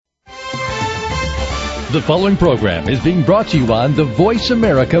The following program is being brought to you on the Voice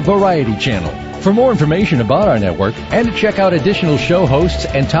America Variety Channel. For more information about our network and to check out additional show hosts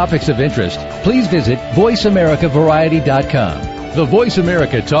and topics of interest, please visit voiceamericavariety.com. The Voice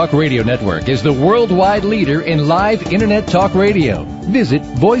America Talk Radio Network is the worldwide leader in live Internet talk radio. Visit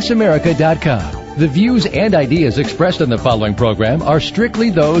voiceamerica.com. The views and ideas expressed on the following program are strictly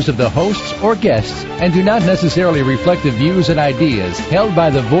those of the hosts or guests and do not necessarily reflect the views and ideas held by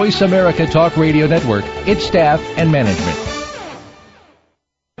the Voice America Talk Radio Network, its staff, and management.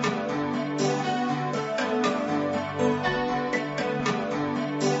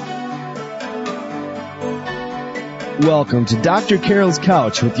 Welcome to Dr. Carol's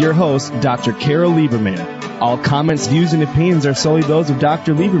Couch with your host, Dr. Carol Lieberman. All comments, views, and opinions are solely those of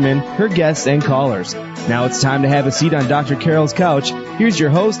Dr. Lieberman, her guests, and callers. Now it's time to have a seat on Dr. Carol's Couch. Here's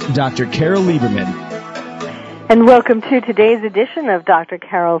your host, Dr. Carol Lieberman. And welcome to today's edition of Dr.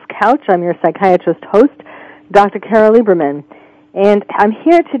 Carol's Couch. I'm your psychiatrist host, Dr. Carol Lieberman. And I'm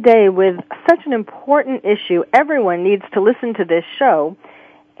here today with such an important issue. Everyone needs to listen to this show.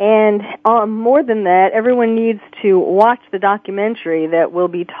 And more than that, everyone needs to watch the documentary that we'll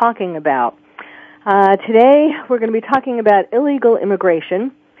be talking about. Today, we're going to be talking about illegal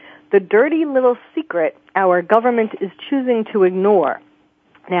immigration, the dirty little secret our government is choosing to ignore.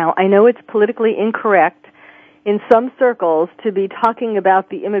 Now, I know it's politically incorrect in some circles to be talking about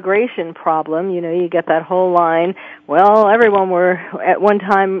the immigration problem. You know, you get that whole line, well, everyone were at one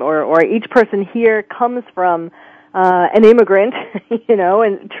time, or each person here comes from an immigrant, you know,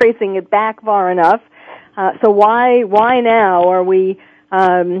 and tracing it back far enough. So why now are we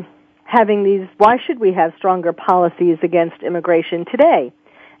having these, why should we have stronger policies against immigration today?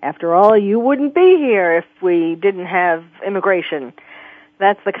 After all, you wouldn't be here if we didn't have immigration.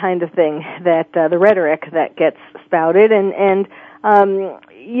 That's the kind of thing that the rhetoric that gets spouted. And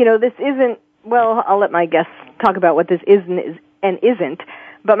you know, this isn't, well, I'll let my guests talk about what this is and isn't.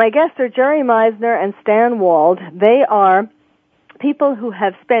 But my guests are Jerry Meisner and Stan Wald. They are people who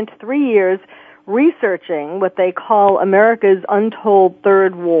have spent 3 years researching what they call America's Untold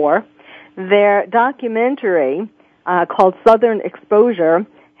Third War. Their documentary, called Southern Exposure,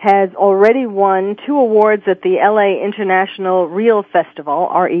 has already won 2 awards at the LA International Reel Festival,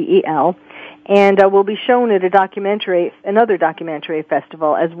 REEL, and will be shown at another documentary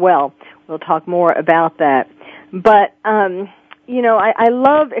festival as well. We'll talk more about that. But, you know, I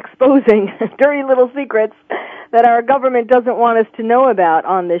love exposing dirty little secrets that our government doesn't want us to know about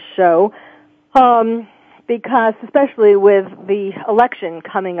on this show, because especially with the election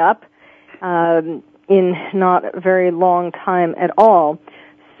coming up in not a very long time at all.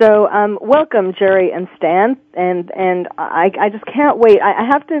 So welcome, Jerry and Stan, and I just can't wait. I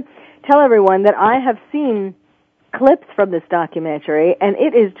have to tell everyone that I have seen clips from this documentary, and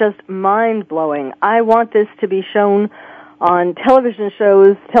it is just mind-blowing. I want this to be shown on television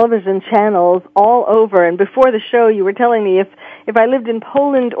shows, television channels all over. And before the show, you were telling me if I lived in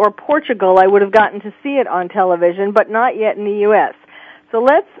Poland or Portugal, I would have gotten to see it on television, but not yet in the U.S. So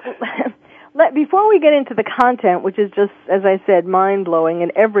before we get into the content, which is just, as I said, mind-blowing,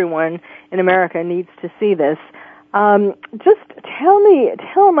 and everyone in America needs to see this, just tell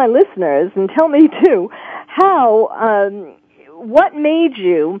my listeners, and tell me too, what made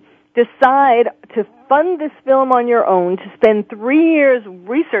you decide to fund this film on your own, to spend 3 years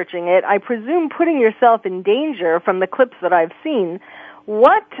researching it, I presume putting yourself in danger from the clips that I've seen.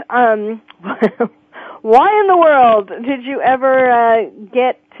 What, why in the world did you ever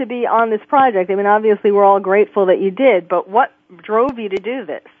get to be on this project? I mean, obviously we're all grateful that you did, but what drove you to do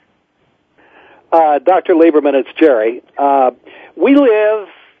this? Dr. Lieberman, it's Jerry. We live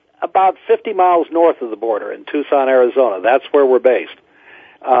about 50 miles north of the border in Tucson, Arizona. That's where we're based.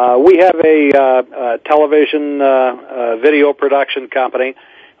 We have a television video production company.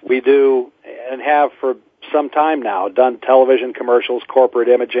 We do and have for some time now done television commercials, corporate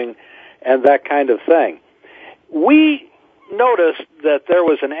imaging, and that kind of thing. We noticed that there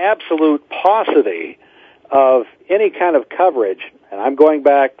was an absolute paucity of any kind of coverage, and I'm going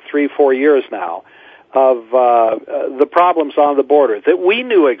back 3-4 years now, of the problems on the border that we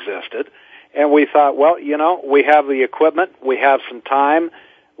knew existed, and we thought, well, you know, we have the equipment, we have some time,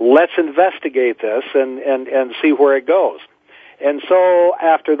 let's investigate this and see where it goes. And so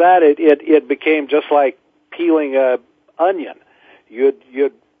after that, it became just like peeling a onion.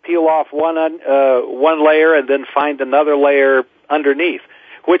 You'd peel off one layer and then find another layer underneath,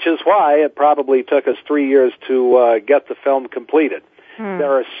 which is why it probably took us 3 years to get the film completed.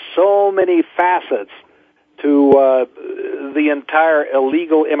 There are so many facets to the entire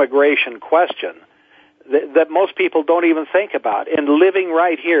illegal immigration question that most people don't even think about. And living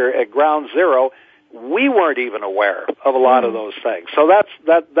right here at ground zero, we weren't even aware of a lot of those things. So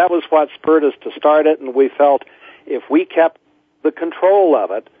that was what spurred us to start it, and we felt if we kept the control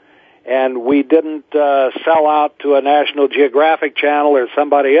of it and we didn't sell out to a National Geographic channel or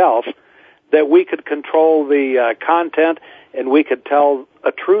somebody else, that we could control the content and we could tell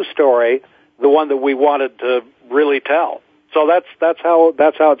a true story, the one that we wanted to really tell. So that's how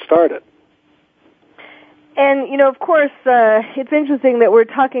it started. And, of course, it's interesting that we're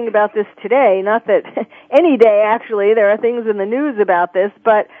talking about this today. Not that any day, actually, there are things in the news about this,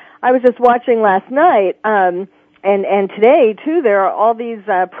 but I was just watching last night, and today, too, there are all these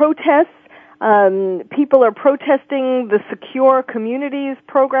protests. People are protesting the Secure Communities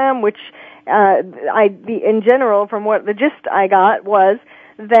program, which in general, from what the gist I got was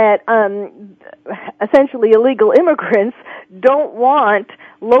that essentially illegal immigrants don't want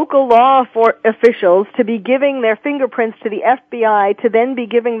local law officials to be giving their fingerprints to the FBI to then be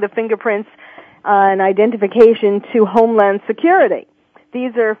giving the fingerprints and identification to Homeland Security.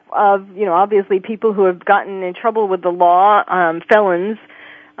 These are obviously people who have gotten in trouble with the law, felons,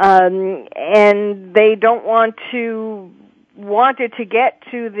 and they don't want it to get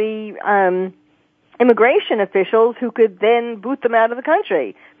to the immigration officials who could then boot them out of the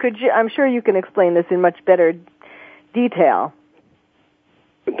country. I'm sure you can explain this in much better detail.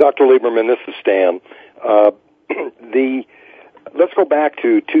 Dr. Lieberman, this is Stan. Let's go back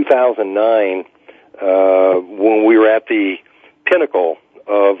to 2009 when we were at the pinnacle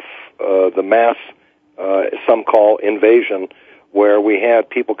of the mass, some call invasion, where we had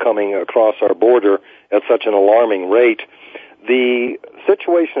people coming across our border at such an alarming rate. The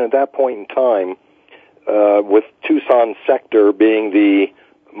situation at that point in time, with Tucson sector being the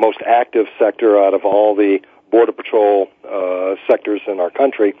most active sector out of all the Border Patrol sectors in our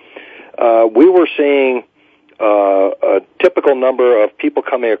country, we were seeing a typical number of people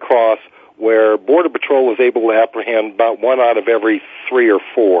coming across where Border Patrol was able to apprehend about 1 out of every 3 or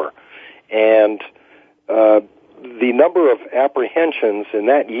 4. And the number of apprehensions in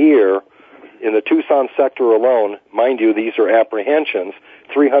that year in the Tucson sector alone, mind you, these are apprehensions,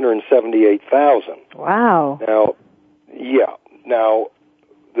 378,000. Wow. Now,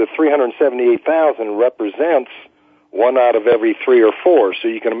 the 378,000 represents 1 out of every 3 or 4. So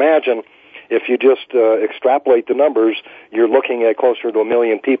you can imagine if you just extrapolate the numbers, you're looking at closer to 1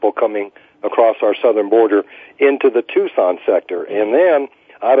 million people coming across our southern border into the Tucson sector. And then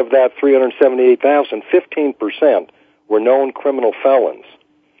out of that 378,000, 15% were known criminal felons.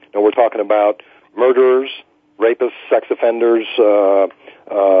 Now we're talking about murderers, rapists, sex offenders,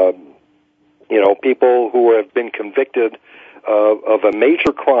 people who have been convicted of a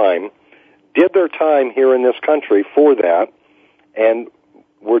major crime, did their time here in this country for that, and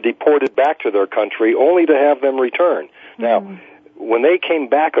were deported back to their country only to have them return. Now, when they came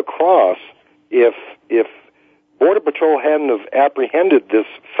back across, if Border Patrol hadn't have apprehended this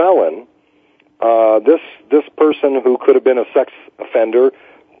felon, this person who could have been a sex offender,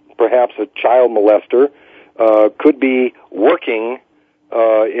 perhaps a child molester, could be working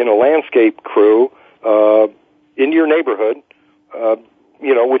in a landscape crew in your neighborhood,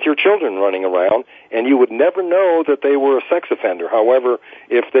 with your children running around, and you would never know that they were a sex offender. However,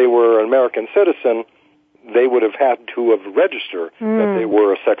 if they were an American citizen, they would have had to have registered that they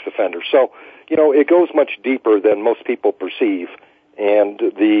were a sex offender. So, it goes much deeper than most people perceive. And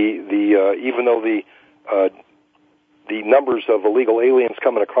even though the numbers of illegal aliens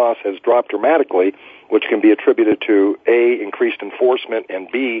coming across has dropped dramatically, which can be attributed to A, increased enforcement, and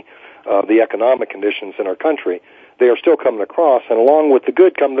B, the economic conditions in our country, they are still coming across, and along with the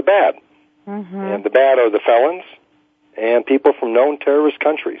good come the bad. Mm-hmm. And the bad are the felons and people from known terrorist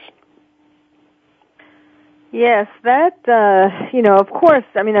countries. Yes, that, of course,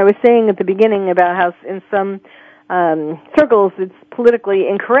 I was saying at the beginning about how in some circles it's politically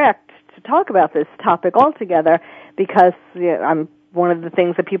incorrect to talk about this topic altogether because one of the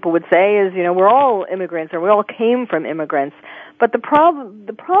things that people would say is, we're all immigrants or we all came from immigrants. But the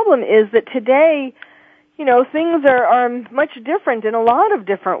problem is that today, things are much different in a lot of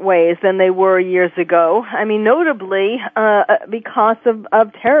different ways than they were years ago. Notably, because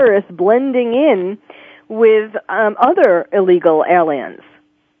of terrorists blending in with other illegal aliens.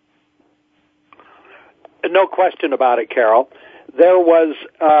 No question about it, Carol. There was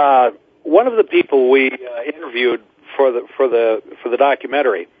one of the people we interviewed for the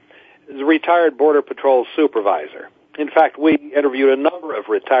documentary is a retired Border Patrol supervisor. In fact, we interviewed a number of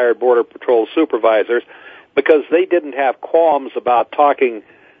retired Border Patrol supervisors because they didn't have qualms about talking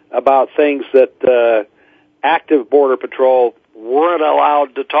about things that active Border Patrol weren't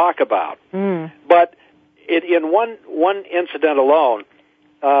allowed to talk about. But in one incident alone,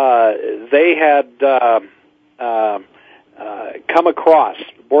 they had come across,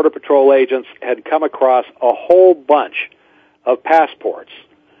 Border Patrol agents had come across a whole bunch of passports,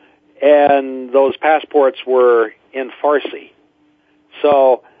 and those passports were in Farsi.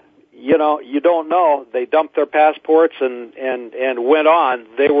 So, you don't know. They dumped their passports and went on.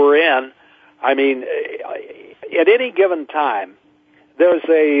 They were in. I mean, at any given time, there's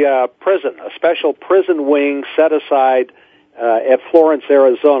a prison, a special prison wing set aside at Florence,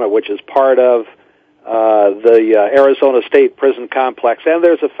 Arizona, which is part of the Arizona State Prison Complex, and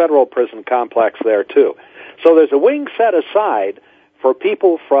there's a federal prison complex there, too. So there's a wing set aside for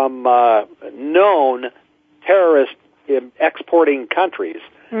people from known terrorist exporting countries,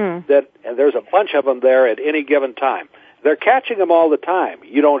 and there's a bunch of them there at any given time. They're catching them all the time.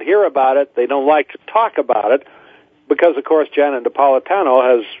 You don't hear about it. They don't like to talk about it because, of course, Janet Napolitano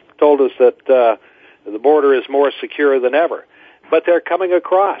has told us that the border is more secure than ever. But they're coming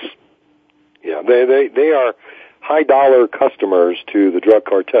across. Yeah, they are high-dollar customers to the drug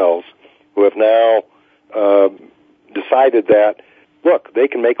cartels who have now decided that, look, they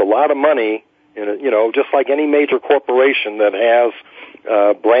can make a lot of money, just like any major corporation that has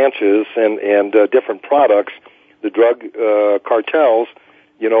branches and different products. The drug cartels,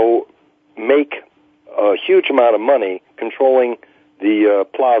 make a huge amount of money controlling the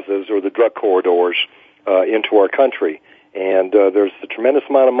plazas or the drug corridors into our country. And there's a tremendous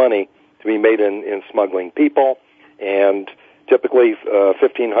amount of money to be made in smuggling people, and typically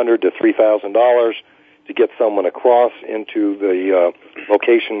 $1,500 to $3,000 to get someone across into the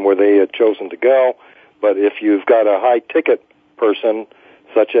location where they had chosen to go. But if you've got a high-ticket person,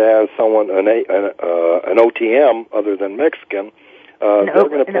 such as someone, an OTM other than Mexican, they're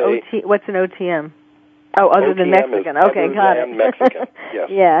going to pay... What's an OTM? Oh, other than Mexican. Okay, got it. Mexican, yes.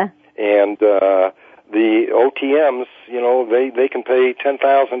 Yeah. And the OTMs, they can pay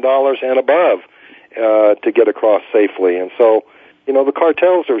 $10,000 and above to get across safely. And so, the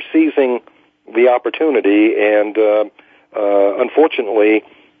cartels are seizing the opportunity, and unfortunately,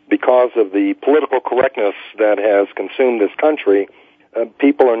 because of the political correctness that has consumed this country,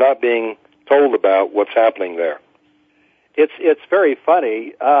 people are not being told about what's happening there. It's very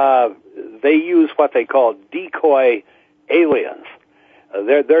funny. They use what they call decoy aliens.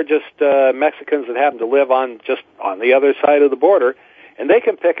 They're just Mexicans that happen to live on the other side of the border, and they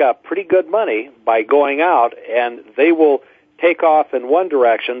can pick up pretty good money by going out, and they will take off in one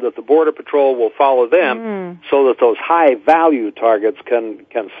direction that the Border Patrol will follow them so that those high value targets can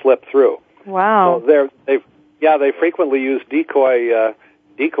slip through. Wow. So they frequently use decoy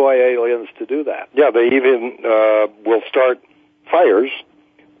aliens to do that. Yeah, they even will start fires,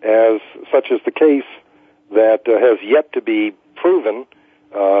 such as the case that has yet to be proven,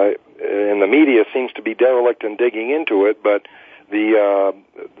 and the media seems to be derelict in digging into it, but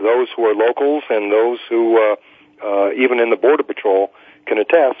those who are locals and those who even in the Border Patrol can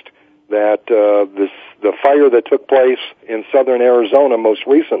attest that the fire that took place in southern Arizona most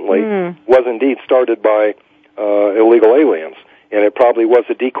recently was indeed started by illegal aliens, and it probably was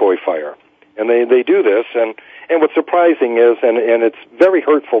a decoy fire. And they do this, and what's surprising is, and it's very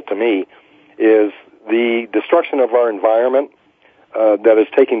hurtful to me, is the destruction of our environment that is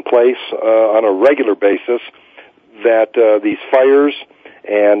taking place on a regular basis, that these fires,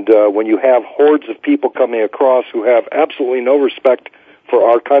 and when you have hordes of people coming across who have absolutely no respect for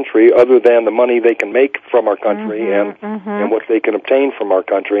our country other than the money they can make from our country and what they can obtain from our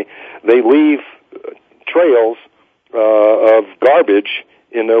country, they leave trails of garbage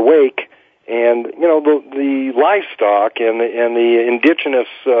in their wake, and the livestock and the indigenous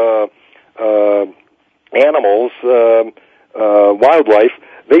animals, wildlife,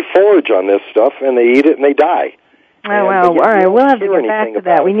 they forage on this stuff and they eat it and they die. Oh, wow. All right, we'll have to get back to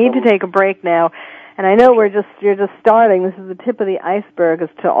that. We need to take a break now. And I know you're just starting. This is the tip of the iceberg as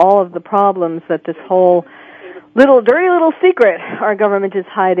to all of the problems that this whole dirty little secret our government is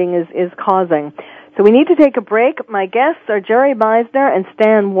hiding is causing. So we need to take a break. My guests are Jerry Meisner and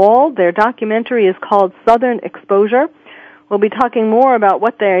Stan Wald. Their documentary is called Southern Exposure. We'll be talking more about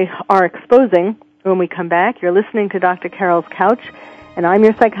what they are exposing when we come back. You're listening to Dr. Carol's Couch, and I'm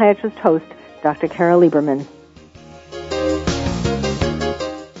your psychiatrist host, Dr. Carol Lieberman.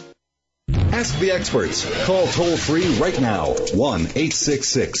 Ask the experts. Call toll-free right now,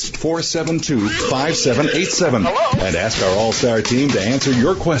 1-866-472-5787. And ask our All-Star team to answer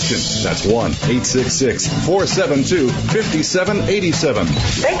your question. That's 1-866-472-5787.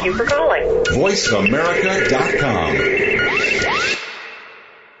 Thank you for calling.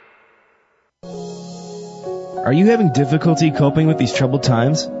 VoiceAmerica.com. Are you having difficulty coping with these troubled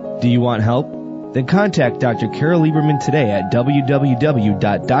times? Do you want help? Then contact Dr. Carol Lieberman today at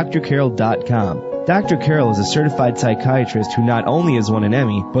www.drcarol.com. Dr. Carol is a certified psychiatrist who not only has won an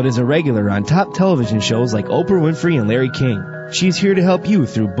Emmy, but is a regular on top television shows like Oprah Winfrey and Larry King. She's here to help you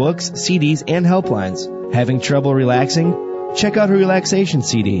through books, CDs, and helplines. Having trouble relaxing? Check out her relaxation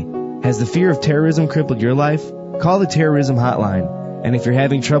CD. Has the fear of terrorism crippled your life? Call the terrorism hotline. And if you're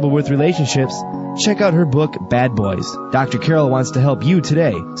having trouble with relationships, check out her book, Bad Boys. Dr. Carol wants to help you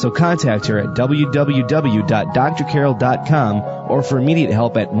today, so contact her at www.drcarol.com or for immediate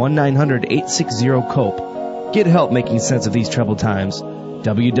help at 1-900-860-COPE. Get help making sense of these troubled times.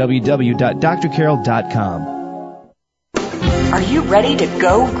 www.drcarol.com. Are you ready to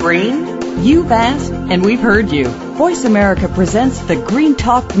go green? You've asked, and we've heard you. Voice America presents the Green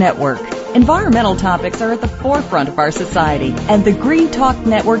Talk Network. Environmental topics are at the forefront of our society, and the Green Talk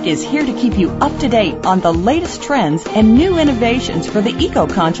Network is here to keep you up to date on the latest trends and new innovations for the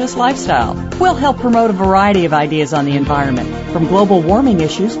eco-conscious lifestyle. We'll help promote a variety of ideas on the environment, from global warming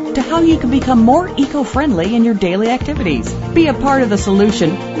issues to how you can become more eco-friendly in your daily activities. Be a part of the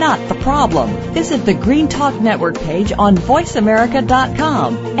solution, not the problem. Visit the Green Talk Network page on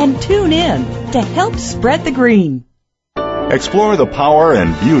voiceamerica.com and tune in to help spread the green. Explore the power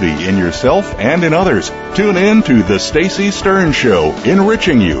and beauty in yourself and in others. Tune in to The Stacey Stern Show,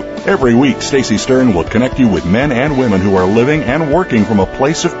 enriching you. Every week, Stacey Stern will connect you with men and women who are living and working from a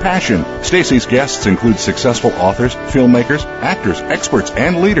place of passion. Stacey's guests include successful authors, filmmakers, actors, experts,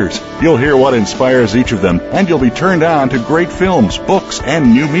 and leaders. You'll hear what inspires each of them, and you'll be turned on to great films, books,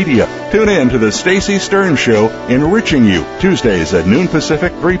 and new media. Tune in to The Stacey Stern Show, enriching you, Tuesdays at noon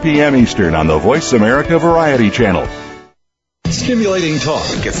Pacific, 3 p.m. Eastern on the Voice America Variety Channel. Stimulating talk.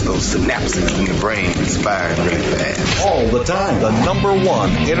 It gets those synapses in the brain firing really fast. All the time. The number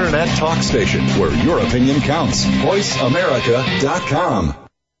one Internet talk station where your opinion counts. VoiceAmerica.com.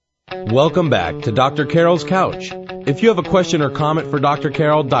 Welcome back to Dr. Carol's Couch. If you have a question or comment for Dr.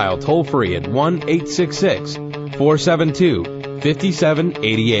 Carol, dial toll-free at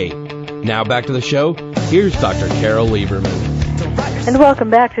 1-866-472-5788. Now back to the show. Here's Dr. Carol Lieberman. And welcome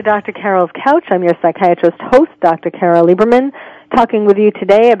back to Dr. Carol's Couch. I'm your psychiatrist host, Dr. Carol Lieberman, talking with you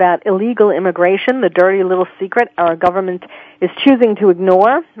today about illegal immigration, the dirty little secret our government is choosing to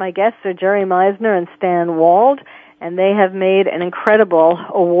ignore. My guests are Jerry Meisner and Stan Wald, and they have made an incredible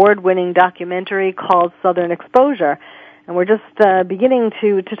award-winning documentary called Southern Exposure. And we're just beginning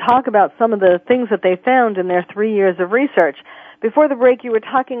to talk about some of the things that they found in their 3 years of research. Before the break, you were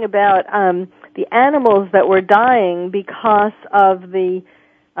talking about the animals that were dying because of the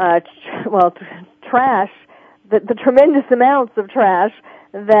trash, the tremendous amounts of trash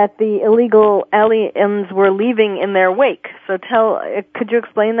that the illegal aliens were leaving in their wake. So could you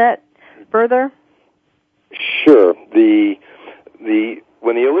explain that further? Sure. When the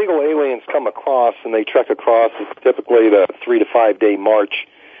illegal aliens come across and they trek across, it's typically the 3 to 5 day march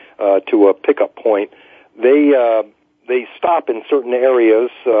to a pickup point. They stop in certain areas,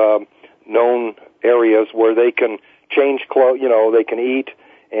 known areas where they can change clothes. They can eat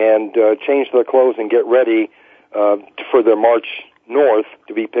and change their clothes and get ready for their march north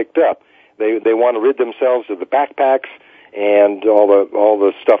to be picked up. They want to rid themselves of the backpacks and all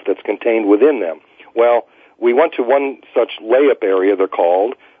the stuff that's contained within them. Well, we went to one such layup area, they're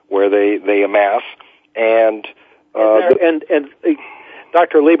called, where they amass, and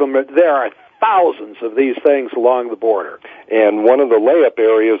Dr. Lieberman, there are thousands of these things along the border. And one of the layup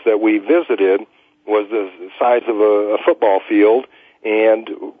areas that we visited was the size of a football field, and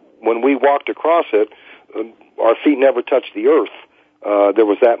when we walked across it, our feet never touched the earth. There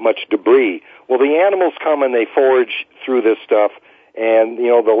was that much debris. Well, the animals come and they forage through this stuff, and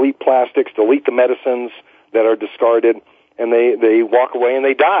they'll eat plastics, they'll eat the medicines that are discarded, and they walk away and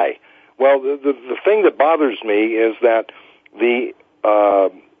they die. Well, the thing that bothers me is that the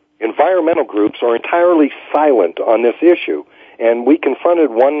environmental groups are entirely silent on this issue. And we confronted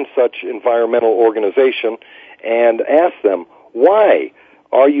one such environmental organization and asked them, why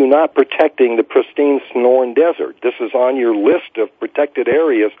are you not protecting the pristine Sonoran Desert? This is on your list of protected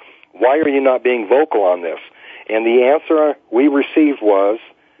areas. Why are you not being vocal on this? And the answer we received was,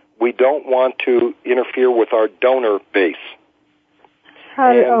 we don't want to interfere with our donor base.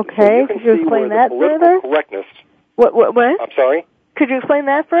 Okay, could you explain that further? Correctness. What? I'm sorry? Could you explain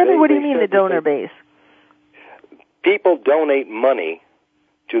that further? What do you mean, the donor base? People donate money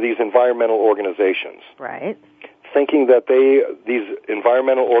to these environmental organizations. Right. Thinking that these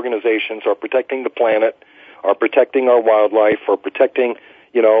environmental organizations are protecting the planet, are protecting our wildlife, are protecting,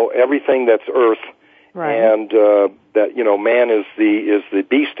 everything that's Earth. Right. And that man is the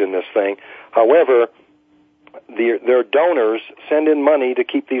beast in this thing. However, their donors send in money to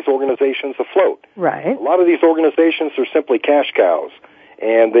keep these organizations afloat. Right. A lot of these organizations are simply cash cows,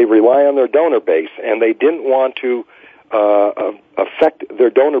 and they rely on their donor base, and they didn't want to affect their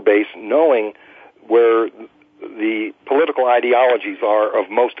donor base knowing where the political ideologies are of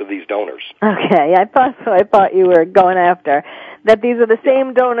most of these donors. Okay, I thought so. I thought you were going after that. These are the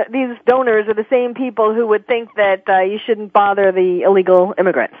same These donors are the same people who would think that you shouldn't bother the illegal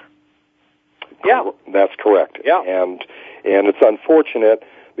immigrants. Yeah, that's correct. Yeah, and it's unfortunate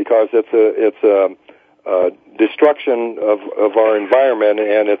because it's a destruction of our environment,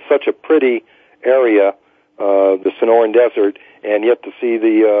 and it's such a pretty area, the Sonoran Desert, and yet to see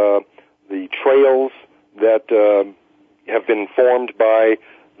the trails that have been formed by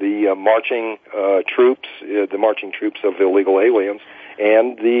the marching troops of illegal aliens,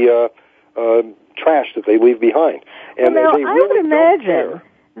 and the trash that they leave behind. And well, now, they I really would imagine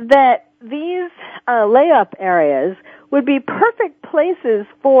that these layup areas would be perfect places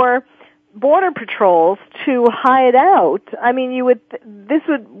for border patrols to hide out. I mean,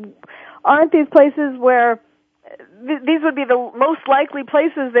 aren't these places where these would be the most likely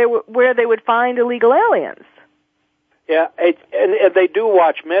places where they would find illegal aliens? Yeah, and they do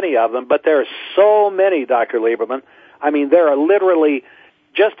watch many of them, but there are so many, Dr. Lieberman. I mean, there are literally,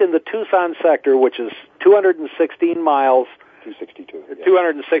 just in the Tucson sector, which is 216 miles,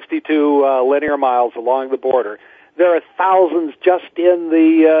 262 linear miles along the border. There are thousands just in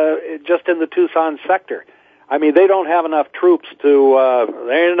the Tucson sector. I mean, they don't have enough troops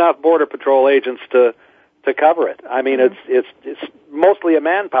there ain't enough border patrol agents to cover it. I mean, it's mostly a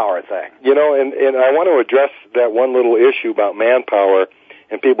manpower thing. You know, and I want to address that one little issue about manpower.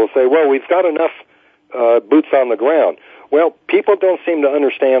 And people say, well, we've got enough boots on the ground. Well, people don't seem to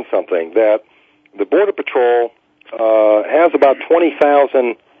understand something, that the Border Patrol has about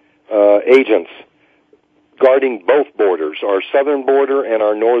 20,000 agents guarding both borders, our southern border and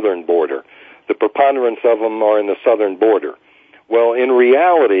our northern border. The preponderance of them are in the southern border. Well, in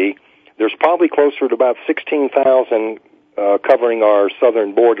reality, there's probably closer to about 16,000 covering our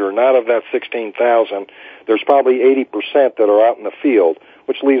southern border, and out of that 16,000, there's probably 80% that are out in the field,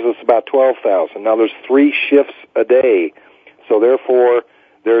 which leaves us about 12,000. Now, there's 3 shifts a day, so therefore,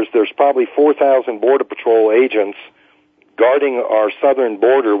 there's probably 4,000 Border Patrol agents guarding our southern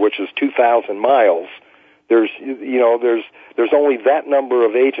border, which is 2,000 miles. There's only that number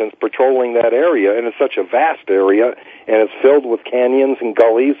of agents patrolling that area, and it's such a vast area, and it's filled with canyons and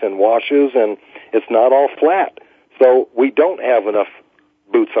gullies and washes, and it's not all flat. So we don't have enough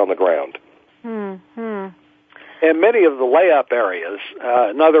boots on the ground. Mm-hmm. And many of the layup areas,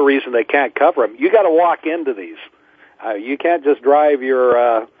 another reason they can't cover them, you got to walk into these. You can't just drive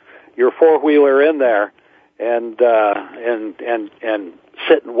your four-wheeler in there and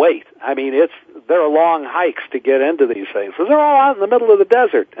sit and wait. I mean, there are long hikes to get into these things. So they're all out in the middle of the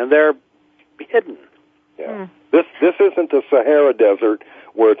desert, and they're hidden. Yeah. This isn't the Sahara Desert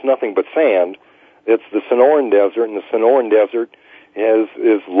where it's nothing but sand. It's the Sonoran Desert, and the Sonoran Desert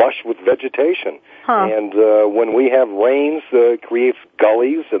is lush with vegetation. Huh. And when we have rains, it creates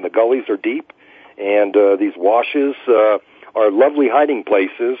gullies, and the gullies are deep. And these washes are lovely hiding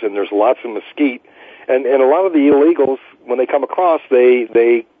places, and there's lots of mesquite. And a lot of the illegals, when they come across,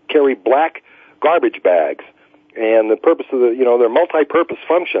 they carry black garbage bags. And the purpose of they're multi-purpose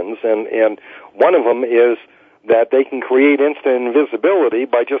functions, and one of them is that they can create instant invisibility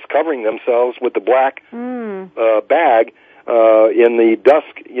by just covering themselves with the black bag in the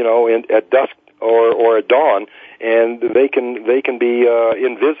dusk, at dusk or at dawn, and they can be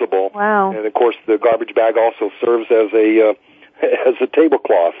invisible. Wow! And of course, the garbage bag also serves as a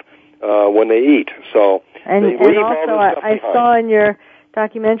tablecloth when they eat. So and also, I saw in your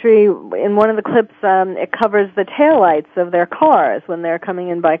documentary, in one of the clips, it covers the taillights of their cars when they're coming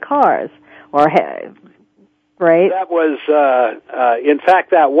in by cars, right? That was, in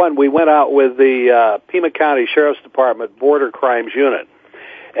fact, that one, we went out with the Pima County Sheriff's Department Border Crimes Unit.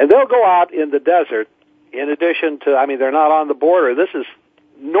 And they'll go out in the desert, in addition to, they're not on the border. This is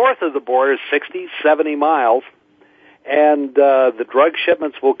north of the border, 60, 70 miles. And the drug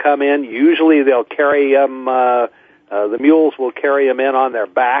shipments will come in. Usually they'll carry them, the mules will carry them in on their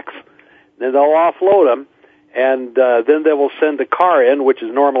backs. Then they'll offload them. And then they will send a car in, which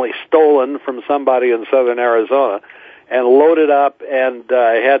is normally stolen from somebody in southern Arizona, and load it up and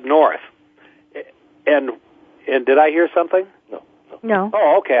head north. And did I hear something? No.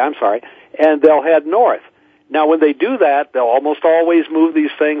 Oh, okay, I'm sorry. And they'll head north. Now, when they do that, they'll almost always move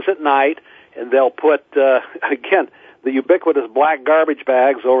these things at night, and they'll put, again, the ubiquitous black garbage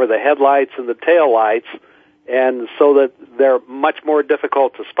bags over the headlights and the tail lights, and so that they're much more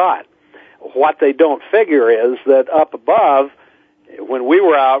difficult to spot. what they don't figure is that up above, when we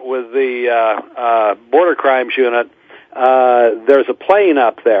were out with the Border Crimes Unit, there's a plane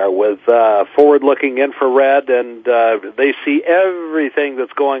up there with forward-looking infrared, and they see everything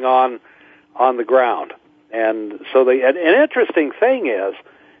that's going on the ground. And so an interesting thing is,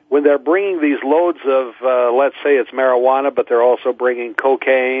 when they're bringing these loads of, let's say it's marijuana, but they're also bringing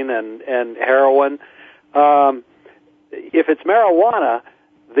cocaine and heroin, if it's marijuana,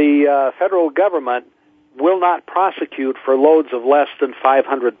 the federal government will not prosecute for loads of less than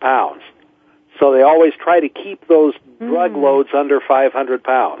 500 pounds. So they always try to keep those drug loads under 500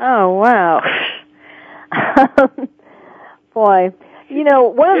 pounds. Oh, wow. Boy. You know,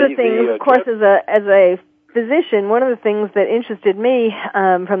 one of the things, of course, as a physician, one of the things that interested me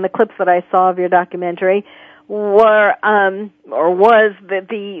from the clips that I saw of your documentary was that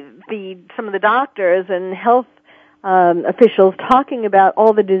some of the doctors and health officials talking about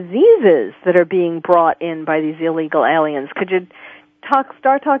all the diseases that are being brought in by these illegal aliens. Could you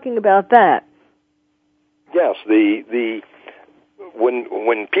start talking about that? Yes,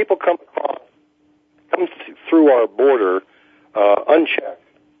 when people come through our border unchecked,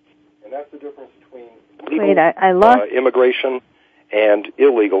 and that's the difference between legal immigration and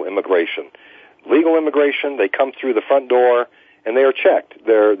illegal immigration. Legal immigration, they come through the front door and they are checked.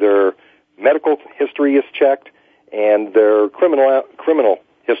 Their medical history is checked, and their criminal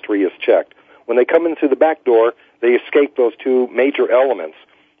history is checked. When they come in through the back door, they escape those two major elements,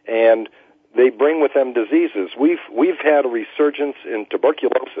 and they bring with them diseases. We've had a resurgence in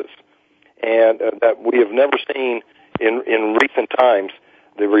tuberculosis, and that we have never seen in recent times.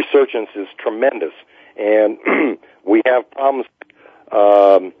 The resurgence is tremendous, and we have problems.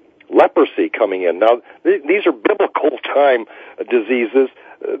 Leprosy coming in. Now, these are biblical time diseases.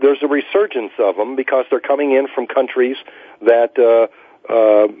 There's a resurgence of them because they're coming in from countries that,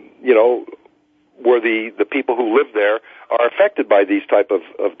 where the people who live there are affected by these type of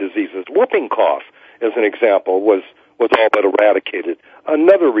diseases. Whooping cough, as an example, was all but eradicated.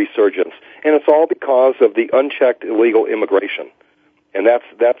 Another resurgence, and it's all because of the unchecked illegal immigration, and that's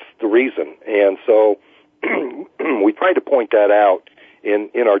the reason. And so we try to point that out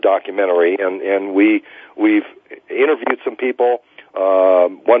in our documentary, and we've interviewed some people,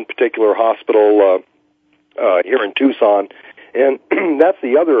 one particular hospital here in Tucson, and that's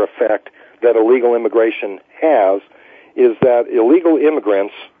the other effect that illegal immigration has, is that illegal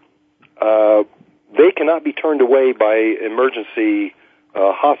immigrants, they cannot be turned away by emergency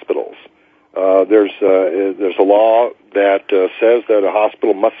hospitals. There's a law that says that a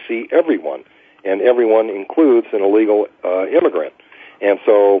hospital must see everyone, and everyone includes an illegal immigrant. And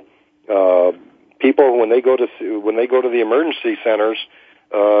so people, when they go to the emergency centers,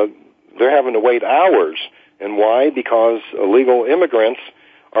 they're having to wait hours. And why? Because illegal immigrants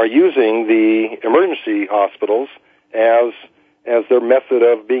are using the emergency hospitals as their method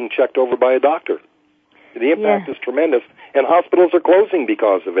of being checked over by a doctor. The impact is tremendous, and hospitals are closing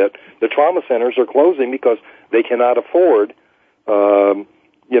because of it. The trauma centers are closing because they cannot afford, to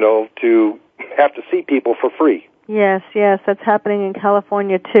have to see people for free. Yes, that's happening in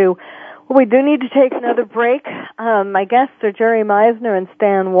California too. Well, we do need to take another break. My guests are Jerry Meisner and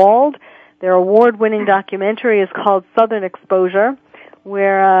Stan Wald. Their award-winning documentary is called Southern Exposure.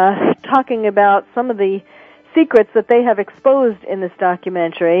 We're talking about some of the secrets that they have exposed in this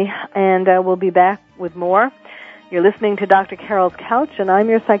documentary, and we'll be back with more. You're listening to Dr. Carol's Couch, and I'm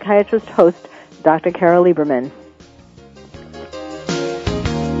your psychiatrist host, Dr. Carol Lieberman.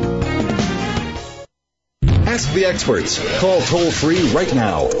 Ask the experts. Call toll-free right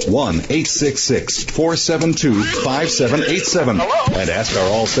now, 1-866-472-5787. And ask our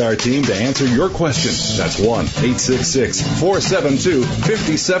All-Star team to answer your question. That's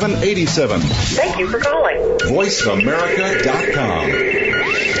 1-866-472-5787. Thank you for calling.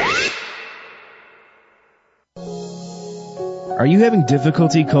 VoiceAmerica.com. Are you having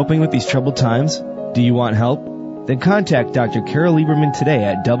difficulty coping with these troubled times? Do you want help? Then contact Dr. Carol Lieberman today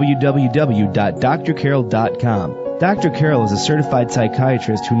at www.drcarol.com. Dr. Carol is a certified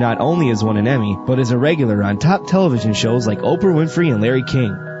psychiatrist who not only has won an Emmy, but is a regular on top television shows like Oprah Winfrey and Larry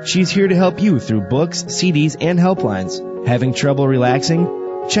King. She's here to help you through books, CDs, and helplines. Having trouble relaxing?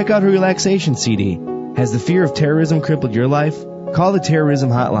 Check out her relaxation CD. Has the fear of terrorism crippled your life? Call the terrorism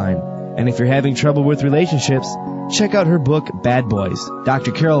hotline. And if you're having trouble with relationships, check out her book, Bad Boys.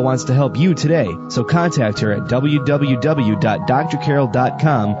 Dr. Carol wants to help you today, so contact her at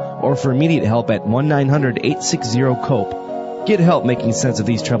www.drcarol.com or for immediate help at 1-900-860-COPE. Get help making sense of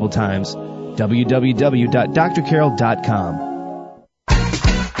these troubled times. www.drcarol.com.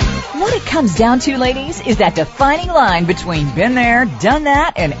 What it comes down to, ladies, is that defining line between been there, done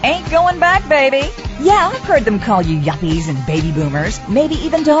that, and ain't going back, baby. Yeah, I've heard them call you yuppies and baby boomers, maybe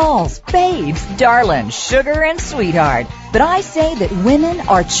even dolls, babes, darling, sugar, and sweetheart. But I say that women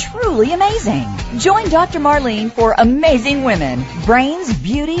are truly amazing. Join Dr. Marlene for Amazing Women, Brains,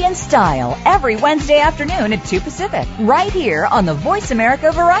 Beauty, and Style every Wednesday afternoon at 2 Pacific, right here on the Voice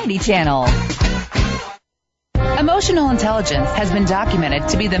America Variety Channel. Emotional intelligence has been documented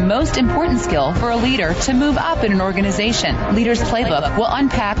to be the most important skill for a leader to move up in an organization. Leader's Playbook will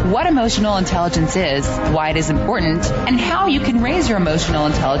unpack what emotional intelligence is, why it is important, and how you can raise your emotional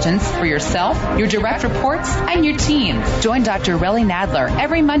intelligence for yourself, your direct reports, and your team. Join Dr. Relly Nadler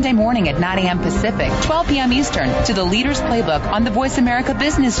every Monday morning at 9 a.m. Pacific, 12 p.m. Eastern to the Leader's Playbook on the Voice America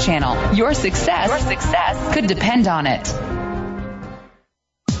Business Channel. Your success could depend on it.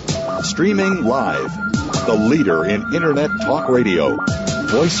 Streaming live. The leader in Internet Talk Radio.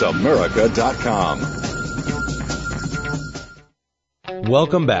 VoiceAmerica.com.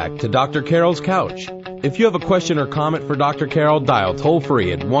 Welcome back to Dr. Carol's Couch. If you have a question or comment for Dr. Carol, dial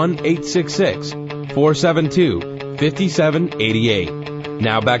toll-free at 1-866-472-5788.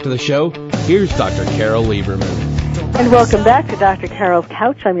 Now back to the show. Here's Dr. Carol Lieberman. And welcome back to Dr. Carol's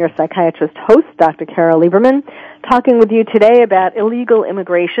Couch. I'm your psychiatrist host, Dr. Carol Lieberman, talking with you today about illegal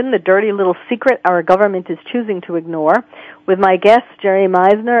immigration, the dirty little secret our government is choosing to ignore, with my guests, Jerry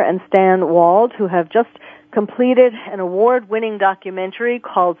Meisner and Stan Wald, who have just completed an award-winning documentary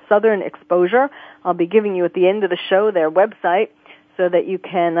called Southern Exposure. I'll be giving you at the end of the show their website so that you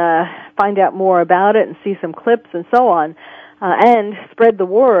can find out more about it and see some clips and so on. And spread the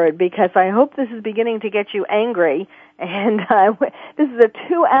word, because I hope this is beginning to get you angry. And this is a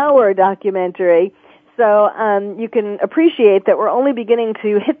 2-hour documentary, so you can appreciate that we're only beginning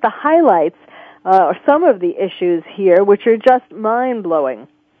to hit the highlights or some of the issues here, which are just mind-blowing.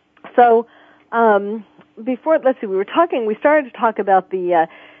 So before, we started to talk about the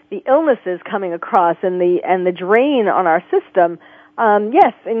illnesses coming across and the drain on our system.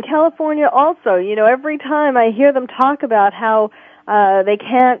 Yes, in California also, every time I hear them talk about how they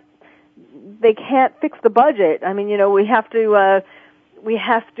can't fix the budget. I mean, we have to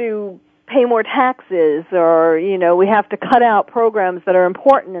pay more taxes, or we have to cut out programs that are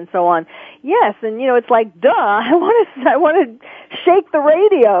important and so on. Yes, and it's like, duh, I want to shake the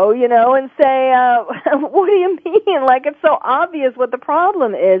radio, and say, what do you mean? Like, it's so obvious what the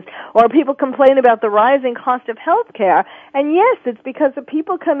problem is. Or people complain about the rising cost of health care. And yes, it's because of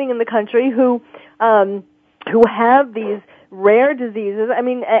people coming in the country who have these rare diseases. I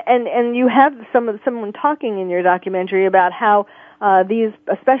mean, and you have someone talking in your documentary about how these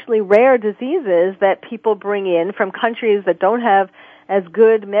especially rare diseases that people bring in from countries that don't have as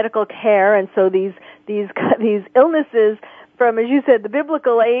good medical care, and so these illnesses from, as you said, the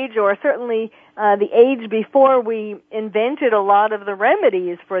biblical age, or certainly the age before we invented a lot of the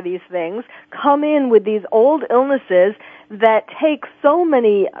remedies for these things, come in with these old illnesses that take so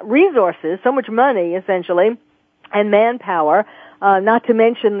many resources, so much money essentially, and manpower, not to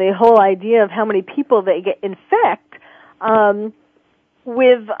mention the whole idea of how many people they infect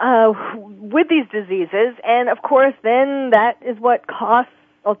with these diseases. And of course, then that is what costs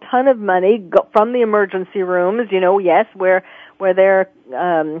a ton of money from the emergency rooms. Yes, where they're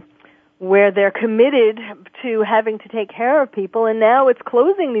committed to having to take care of people, and now it's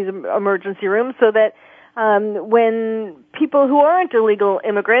closing these emergency rooms so that when people who aren't illegal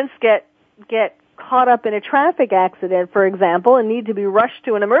immigrants get caught up in a traffic accident, for example, and need to be rushed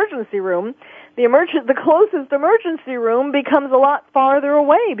to an emergency room, the closest emergency room becomes a lot farther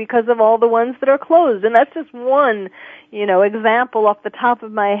away because of all the ones that are closed. And that's just one, example off the top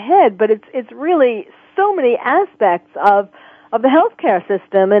of my head, but it's really so many aspects of the healthcare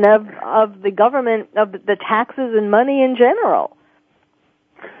system and of the government, of the taxes and money in general.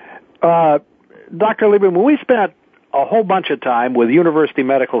 Dr. Lieberman, we spent a whole bunch of time with University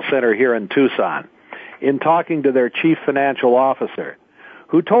Medical Center here in Tucson in talking to their chief financial officer,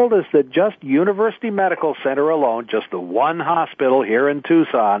 who told us that just University Medical Center alone, just the one hospital here in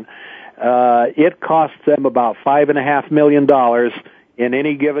Tucson, it costs them about $5.5 million in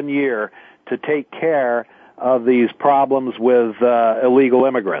any given year to take care of these problems with illegal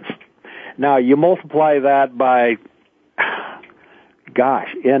immigrants. Now, you multiply that by,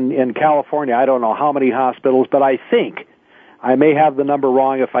 gosh, in California, I don't know how many hospitals, but I think, I may have the number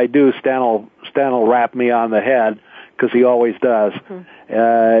wrong. If I do, Stan will rap me on the head, because he always does. Mm-hmm.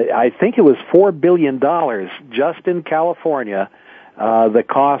 I think it was $4 billion just in California, the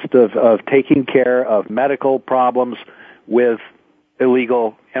cost of taking care of medical problems with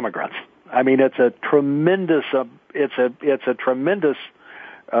illegal immigrants. I mean, it's a tremendous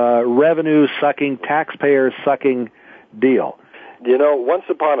revenue-sucking, taxpayer-sucking deal. You know, once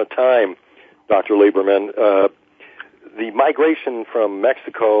upon a time, Dr. Lieberman, the migration from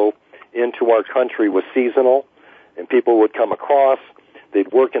Mexico into our country was seasonal, and people would come across,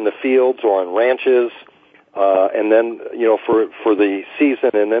 they'd work in the fields or on ranches, and then, you know, for the season,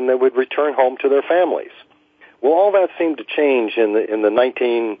 and then they would return home to their families. Well, all that seemed to change in the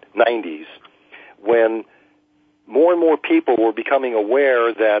 1990s when more and more people were becoming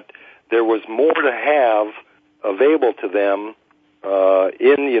aware that there was more to have available to them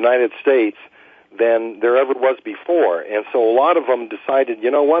in the United States than there ever was before. And so a lot of them decided, you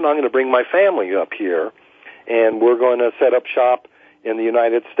know what, I'm going to bring my family up here, and we're going to set up shop in the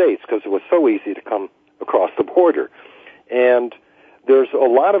United States because it was so easy to come across the border. And there's a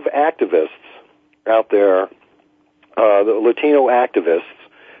lot of activists out there, the Latino activists,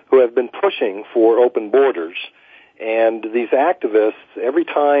 who have been pushing for open borders. And these activists, every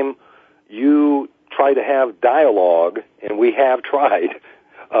time you try to have dialogue, and we have tried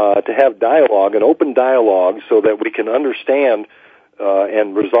to have dialogue, an open dialogue, so that we can understand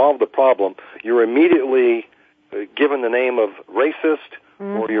and resolve the problem, you're immediately given the name of racist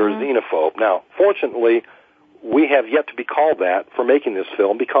or you're a xenophobe. Now, fortunately, we have yet to be called that for making this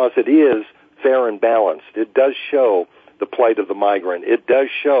film because it is fair and balanced. It does show the plight of the migrant. It does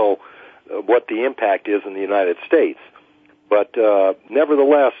show what the impact is in the United States. But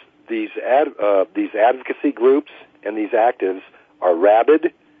nevertheless, these advocacy groups and these actives are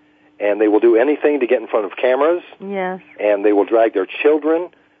rabid, and they will do anything to get in front of cameras. Yes. And they will drag their children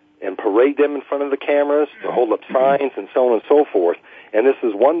and parade them in front of the cameras to hold up signs and so on and so forth. And this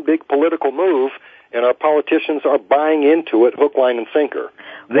is one big political move, and our politicians are buying into it hook, line, and sinker.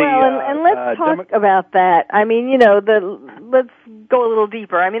 And let's talk about that. I mean, you know, let's go a little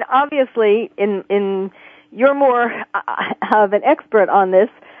deeper. I mean, obviously, you're more of an expert on this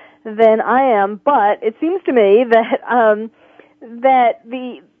than I am, but it seems to me that that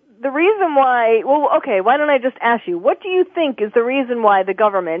the reason why, well, okay, why don't I just ask you, what do you think is the reason why the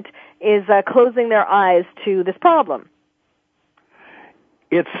government is closing their eyes to this problem?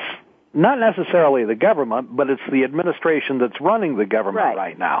 It's not necessarily the government, but it's the administration that's running the government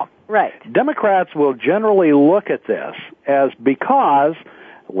right now. Right. Democrats will generally look at this as because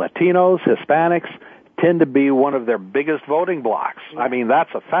Latinos, Hispanics tend to be one of their biggest voting blocs. I mean, that's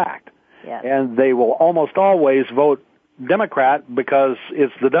a fact. Yes. And they will almost always vote Democrat because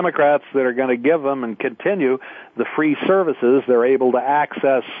it's the Democrats that are going to give them and continue the free services they're able to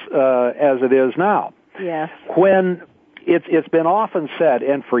access as it is now. Yes. When it's been often said,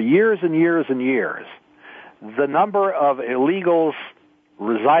 and for years and years and years, the number of illegals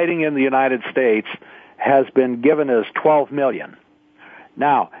residing in the United States has been given as 12 million.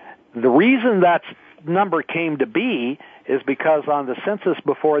 Now, the reason that number came to be is because on the census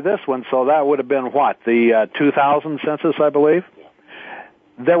before this one, so that would have been what, the 2000 census, I believe?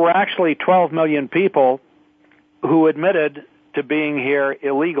 There were actually 12 million people who admitted to being here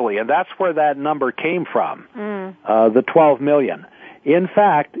illegally, and that's where that number came from, the 12 million. In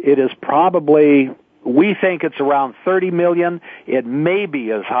fact, it is probably, we think it's around 30 million. It may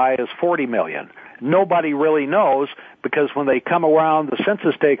be as high as 40 million. Nobody really knows because when they come around, the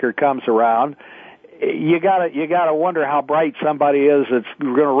census taker comes around, you gotta wonder how bright somebody is that's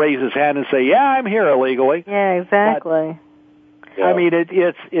going to raise his hand and say, "Yeah, I'm here illegally." Yeah, exactly. But, I mean, it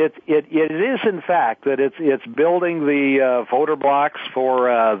is in fact that it's building the voter blocks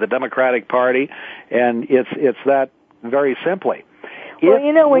for the Democratic Party, and it's that very simply. Well,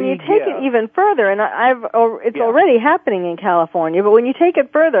 you know, when you take it even further, and it's already happening in California, but when you take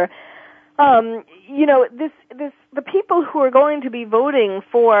it further, you know, the people who are going to be voting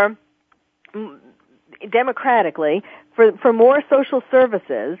for democratically for more social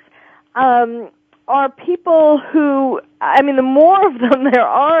services are people who, I mean, the more of them there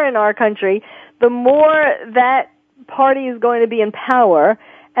are in our country, the more that party is going to be in power,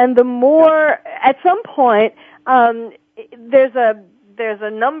 and the more, at some point, there's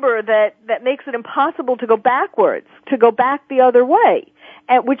a number that makes it impossible to go backwards, to go back the other way,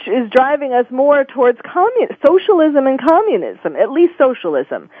 which is driving us more towards socialism and communism, at least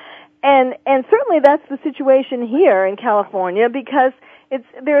socialism. And certainly that's the situation here in California because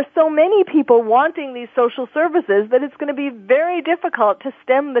there are so many people wanting these social services that it's going to be very difficult to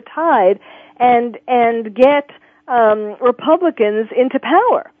stem the tide and get Republicans into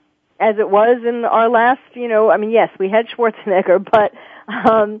power, as it was in our last, you know, I mean, yes, we had Schwarzenegger, but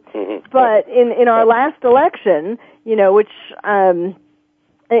in our last election, you know, which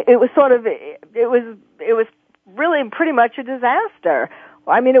it was really pretty much a disaster.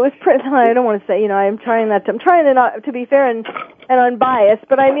 I mean, it was pretty, I don't want to say, I'm trying not to be fair and unbiased,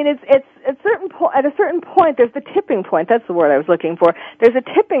 but I mean, it's at a certain point, there's the tipping point. That's the word I was looking for. There's a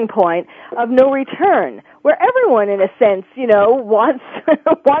tipping point of no return, where everyone, in a sense, wants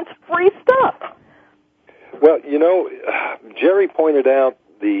free stuff. Well, Jerry pointed out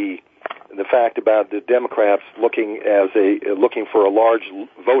the fact about the Democrats looking for a large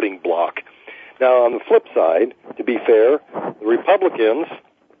voting bloc. Now, on the flip side, to be fair, the Republicans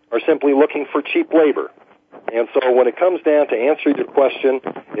are simply looking for cheap labor. And so when it comes down to answer your question,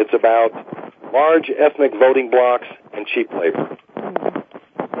 it's about large ethnic voting blocs and cheap labor.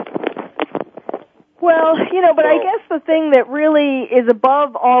 Well, but I guess the thing that really is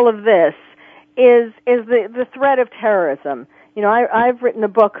above all of this is the threat of terrorism. I've written a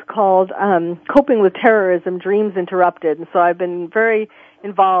book called Coping with Terrorism, Dreams Interrupted, and so I've been very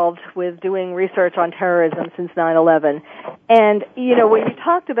involved with doing research on terrorism since 9/11. And, when you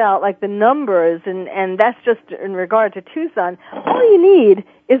talked about, like, the numbers, and that's just in regard to Tucson, all you need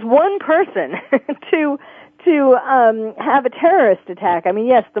is one person to have a terrorist attack. I mean,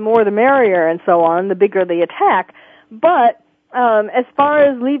 yes, the more the merrier and so on, the bigger the attack, but as far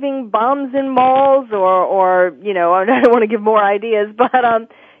as leaving bombs in malls or I don't want to give more ideas, but,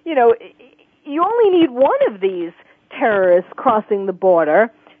 you only need one of these terrorists crossing the border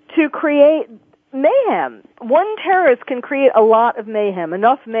to create mayhem. One terrorist can create a lot of mayhem,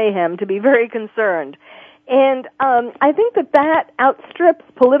 enough mayhem to be very concerned. And I think that outstrips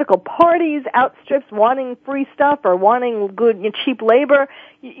political parties, outstrips wanting free stuff or wanting good, cheap labor.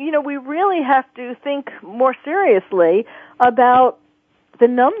 We really have to think more seriously about the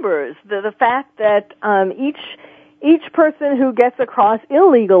numbers, the fact that each person who gets across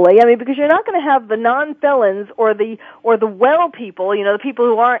illegally, I mean, because you're not going to have the non-felons or the well people, the people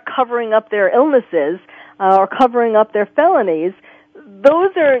who aren't covering up their illnesses or covering up their felonies.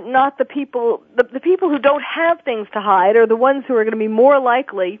 Those are not the people. The people who don't have things to hide are the ones who are going to be more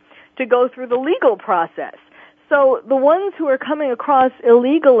likely to go through the legal process. So the ones who are coming across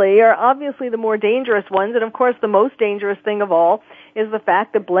illegally are obviously the more dangerous ones, and of course the most dangerous thing of all is the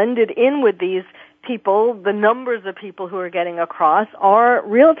fact that blended in with these people, the numbers of people who are getting across are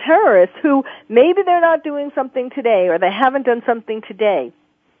real terrorists who maybe they're not doing something today or they haven't done something today.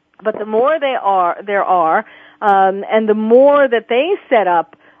 But the more there are, and the more that they set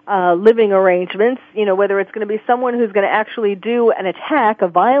up living arrangements, whether it's going to be someone who's going to actually do an attack, a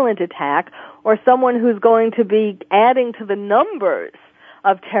violent attack, or someone who's going to be adding to the numbers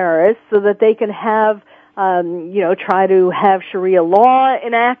of terrorists so that they can have try to have Sharia law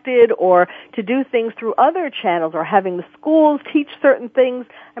enacted or to do things through other channels or having the schools teach certain things.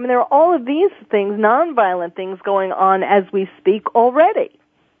 I mean, there are all of these things, nonviolent things going on as we speak already.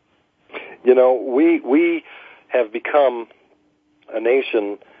 We have become a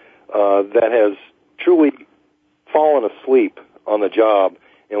nation that has truly fallen asleep on the job,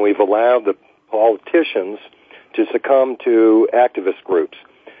 and we've allowed the politicians to succumb to activist groups.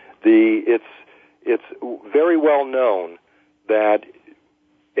 It's very well known that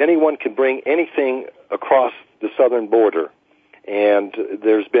anyone can bring anything across the southern border, and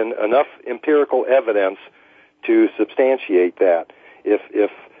there's been enough empirical evidence to substantiate that.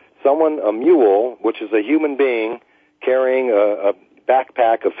 If someone, a mule, which is a human being carrying a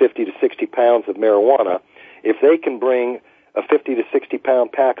backpack of 50 to 60 pounds of marijuana, if they can bring a 50 to 60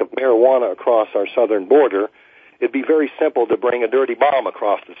 pound pack of marijuana across our southern border, it'd be very simple to bring a dirty bomb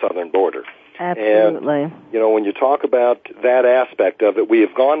across the southern border. Absolutely. And, when you talk about that aspect of it, we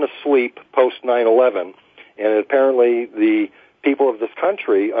have gone to sleep post 9/11, and apparently the people of this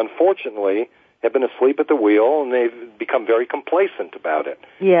country, unfortunately, have been asleep at the wheel, and they've become very complacent about it.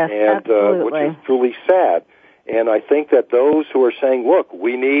 Yes, absolutely. Which is truly sad. And I think that those who are saying, look,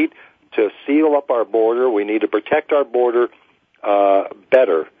 we need to seal up our border, we need to protect our border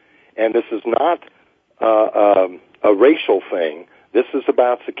better, and this is not a racial thing. This is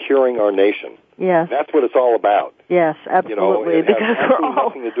about securing our nation. Yes. That's what it's all about. Yes, absolutely. Because we're all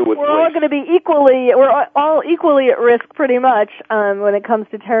going to be we're all equally at risk pretty much when it comes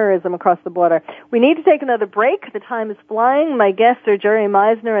to terrorism across the border. We need to take another break. The time is flying. My guests are Jerry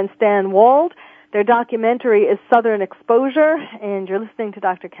Meisner and Stan Wald. Their documentary is Southern Exposure, and you're listening to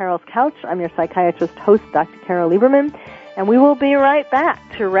Dr. Carol's Couch. I'm your psychiatrist host, Dr. Carol Lieberman, and we will be right back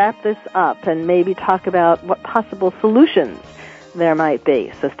to wrap this up and maybe talk about what possible solutions there might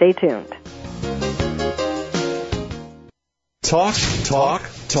be. So stay tuned. Talk, talk,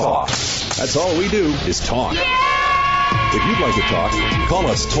 talk. That's all we do is talk. Yeah! If you'd like to talk, call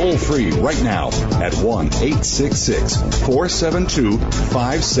us toll-free right now at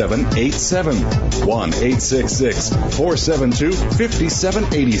 1-866-472-5787.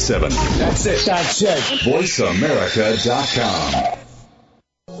 1-866-472-5787. That's it. VoiceAmerica.com.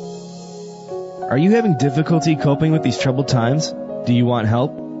 Are you having difficulty coping with these troubled times? Do you want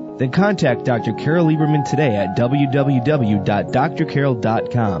help? Then contact Dr. Carol Lieberman today at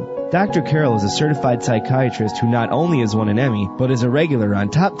www.drcarol.com. Dr. Carol is a certified psychiatrist who not only has won an Emmy, but is a regular on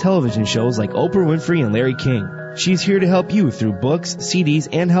top television shows like Oprah Winfrey and Larry King. She's here to help you through books, CDs,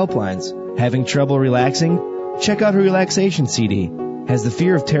 and helplines. Having trouble relaxing? Check out her relaxation CD. Has the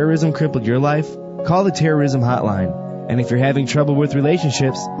fear of terrorism crippled your life? Call the terrorism hotline. And if you're having trouble with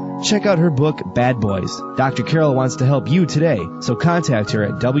relationships, check out her book, Bad Boys. Dr. Carol wants to help you today, so contact her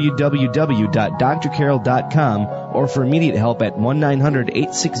at www.drcarol.com or for immediate help at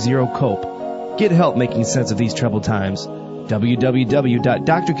 1-900-860-COPE. Get help making sense of these troubled times.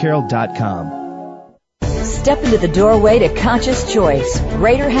 www.drcarol.com. Step into the doorway to conscious choice,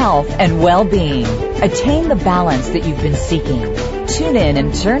 greater health, and well-being. Attain the balance that you've been seeking. Tune in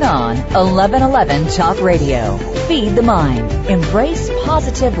and turn on 1111 Talk Radio. Feed the mind. Embrace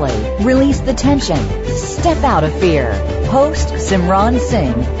positively. Release the tension. Step out of fear. Host Simran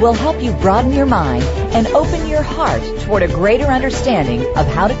Singh will help you broaden your mind and open your heart toward a greater understanding of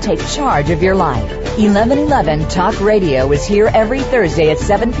how to take charge of your life. 1111 Talk Radio is here every Thursday at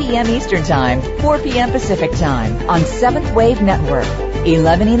 7 p.m. Eastern Time, 4 p.m. Pacific Time on 7th Wave Network.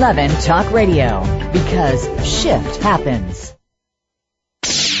 1111 Talk Radio, because shift happens.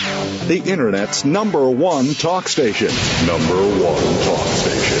 The Internet's #1 talk station. #1 talk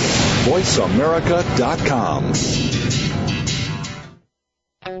station. VoiceAmerica.com.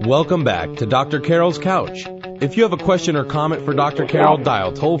 Welcome back to Dr. Carol's Couch. If you have a question or comment for Dr. Carol,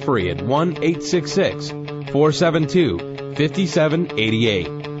 dial toll-free at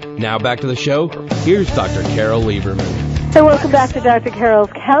 1-866-472-5788. Now back to the show. Here's Dr. Carol Lieberman. So welcome back to Dr.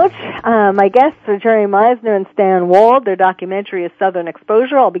 Carol's Couch. My guests are Jerry Meisner and Stan Wald. Their documentary is Southern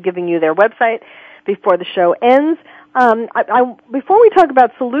Exposure. I'll be giving you their website before the show ends. Before we talk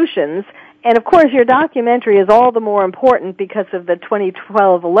about solutions, and of course your documentary is all the more important because of the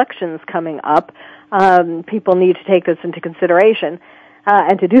 2012 elections coming up. People need to take this into consideration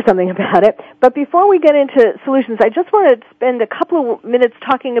and to do something about it. But before we get into solutions, I just want to spend a couple of minutes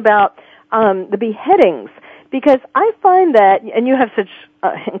talking about the beheadings. Because I find that, and you have such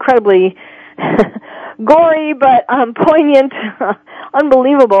incredibly gory but poignant,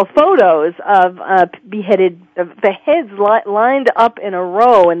 unbelievable photos of beheaded, the heads lined up in a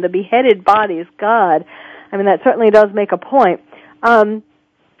row and the beheaded bodies. God, I mean, that certainly does make a point.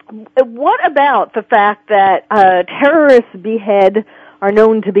 What about the fact that terrorists are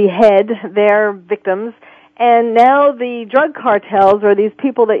known to behead their victims, and now the drug cartels, or these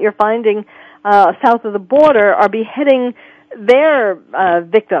people that you're finding south of the border, are beheading their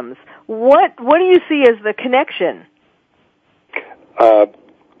victims? What do you see as the connection?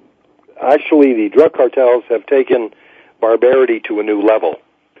 Actually, the drug cartels have taken barbarity to a new level.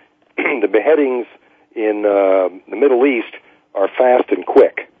 The beheadings in the Middle East are fast and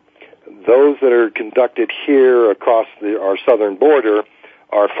quick. Those that are conducted here across our southern border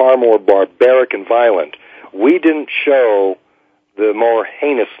are far more barbaric and violent. We didn't show the more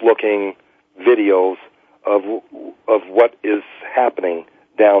heinous-looking videos of what is happening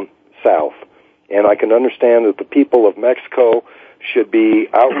down south. And I can understand that the people of Mexico should be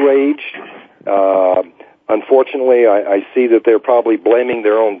outraged. Unfortunately, I see that they're probably blaming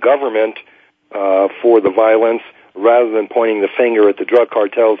their own government for the violence rather than pointing the finger at the drug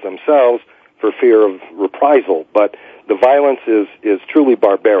cartels themselves for fear of reprisal. But the violence is truly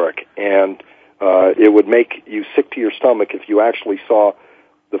barbaric, and it would make you sick to your stomach if you actually saw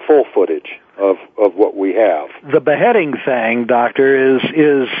the full footage of what we have. The beheading thing, Doctor,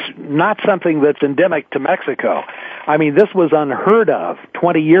 is not something that's endemic to Mexico. I mean, this was unheard of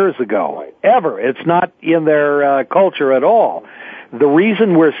 20 years ago, ever. It's not in their culture at all. The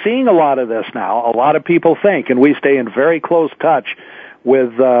reason we're seeing a lot of this now, a lot of people think, and we stay in very close touch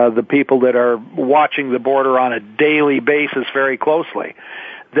with the people that are watching the border on a daily basis very closely.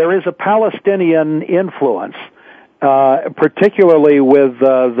 There is a Palestinian influence, particularly with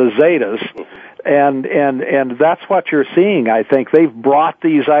the Zetas, and that's what you're seeing. I think they've brought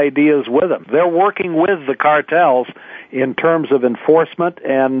these ideas with them. They're working with the cartels in terms of enforcement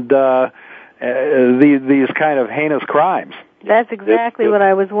and these kind of heinous crimes. That's exactly what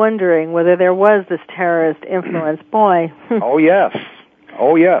I was wondering, whether there was this terrorist influence. Boy. Oh, yes.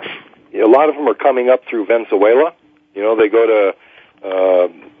 Oh, yes. A lot of them are coming up through Venezuela. You know, they go to,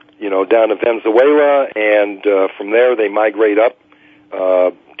 down to Venezuela, and from there they migrate up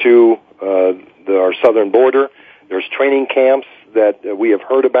to our southern border. There's training camps that we have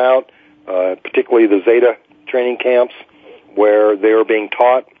heard about, particularly the Zeta training camps, where they are being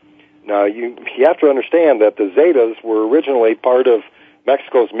taught. Now, you have to understand that the Zetas were originally part of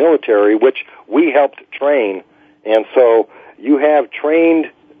Mexico's military, which we helped train, and so you have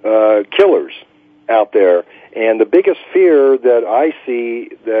trained killers out there. And the biggest fear that I see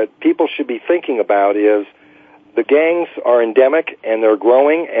that people should be thinking about is the gangs are endemic, and they're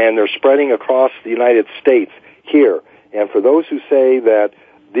growing, and they're spreading across the United States here. And for those who say that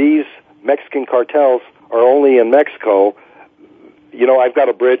these Mexican cartels are only in Mexico, I've got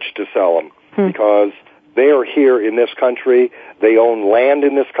a bridge to sell them, because they are here in this country. They own land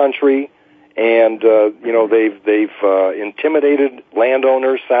in this country, and they've intimidated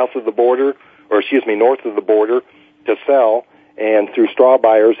landowners north of the border to sell, and through straw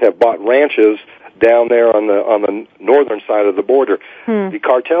buyers have bought ranches down there on the northern side of the border. The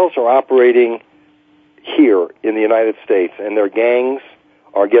cartels are operating here in the United States, and their gangs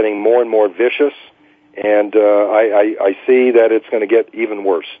are getting more and more vicious, and I see that it's going to get even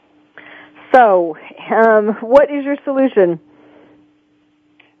worse. So, what is your solution?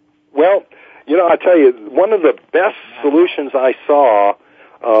 Well, I'll tell you, one of the best solutions I saw,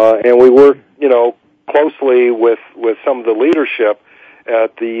 and we worked, closely with some of the leadership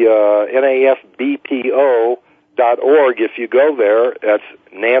at the NAFBPO.org. If you go there, that's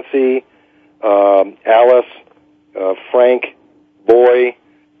Nancy, Alice, Frank, Boy,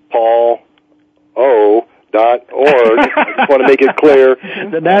 Paul, O.org. I just want to make it clear.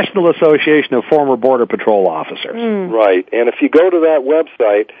 The National Association of Former Border Patrol Officers. Right. And if you go to that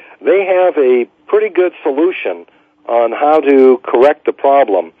website, they have a pretty good solution on how to correct the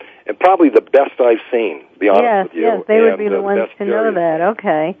problem, and probably the best I've seen, to be honest with you. Yes, they would be the ones to know that.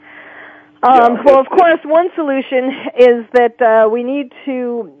 Okay. Well, of course, one solution is that we need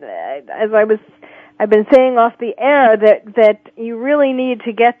to, as I've been saying off the air, that you really need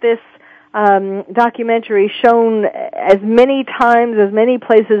to get this documentary shown as many times, as many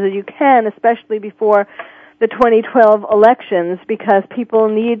places as you can, especially before the 2012 elections, because people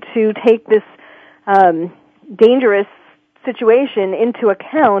need to take this dangerous situation into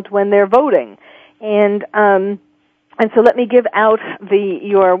account when they're voting. And so let me give out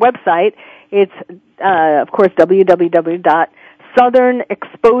your website. It's of course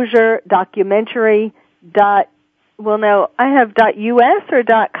www.southernexposuredocumentary.com. Well, now, I have .us or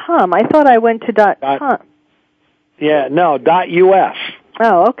 .com? I thought I went to .com. Yeah, no, .us.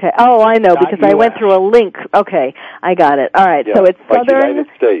 Oh, okay. Oh, I know, because I went through a link. Okay, I got it. All right, so it's Southern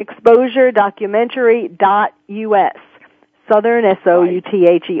Exposure Documentary.us. Southern,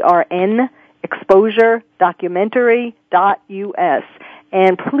 SOUTHERN, Exposure Documentary.us.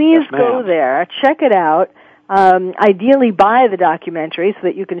 And please go there, check it out. Ideally buy the documentary so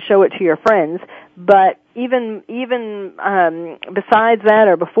that you can show it to your friends. But even besides that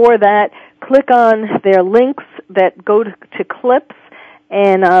or before that, click on their links that go to clips,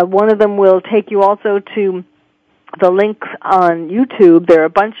 and one of them will take you also to the links on YouTube. There are a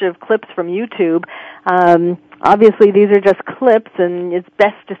bunch of clips from YouTube. Obviously, these are just clips, and it's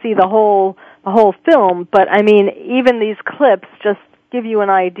best to see the whole film. But I mean, even these clips just give you an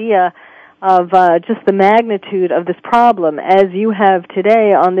idea of just the magnitude of this problem, as you have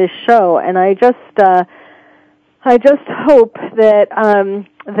today on this show. And I just hope that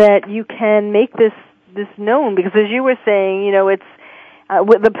that you can make this known, because as you were saying, it's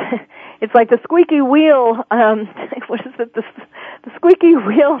it's like the squeaky wheel. What is it? The squeaky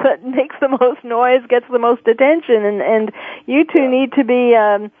wheel that makes the most noise gets the most attention, and you two need to be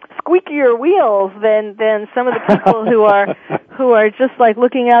squeakier wheels than some of the people who are just like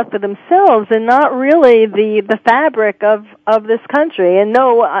looking out for themselves and not really the fabric of this country. And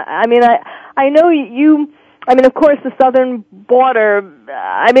no, I know you. I mean, of course, the southern border,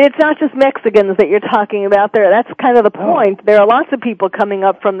 it's not just Mexicans that you're talking about there. That's kind of the point. Oh. There are lots of people coming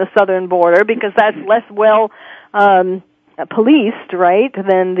up from the southern border because that's less well policed, right,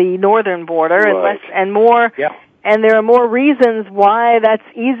 than the northern border, right. And less and more. Yeah. And there are more reasons why that's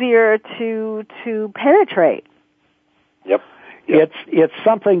easier to penetrate. Yep. It's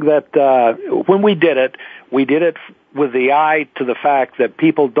something that when we did it with the eye to the fact that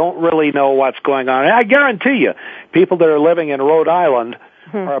people don't really know what's going on. And I guarantee you, people that are living in Rhode Island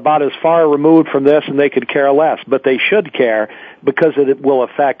are about as far removed from this, and they could care less. But they should care, because it will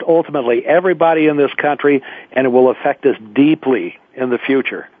affect ultimately everybody in this country, and it will affect us deeply in the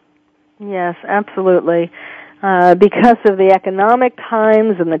future. Yes, absolutely. Because of the economic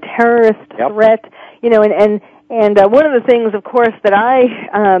times and the terrorist threat, and And one of the things, of course, that I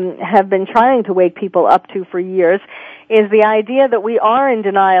have been trying to wake people up to for years is the idea that we are in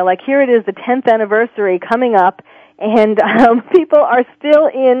denial. Like here it is, the 10th anniversary coming up, and people are still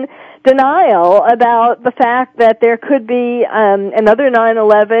in denial about the fact that there could be another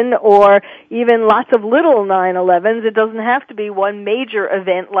 9/11 or even lots of little 9/11s. It doesn't have to be one major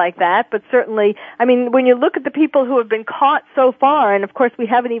event like that, but certainly, I mean, when you look at the people who have been caught so far, and of course we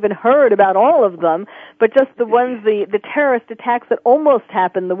haven't even heard about all of them, but just the ones, the terrorist attacks that almost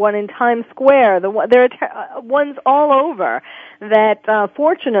happened, the one in Times Square, there are ones all over that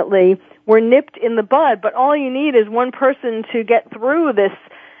fortunately were nipped in the bud, but all you need is one person to get through this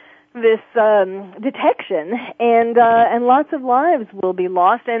detection, and lots of lives will be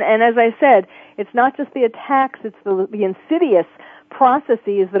lost. And as I said, it's not just the attacks; it's the insidious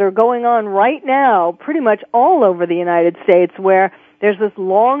processes that are going on right now, pretty much all over the United States, where there's this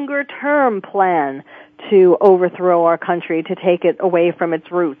longer-term plan to overthrow our country, to take it away from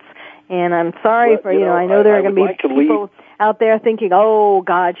its roots. And I'm sorry for I know there are going to be people out there thinking, oh,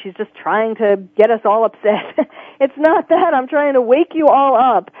 God, she's just trying to get us all upset. It's not that. I'm trying to wake you all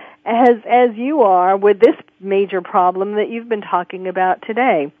up as you are with this major problem that you've been talking about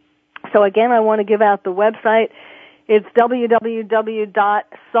today. So again, I want to give out the website. It's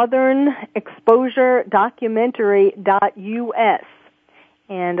www.southernexposuredocumentary.us.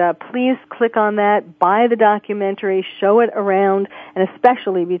 And please click on that, buy the documentary, show it around, and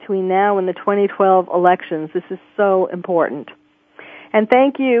especially between now and the 2012 elections. This is so important. And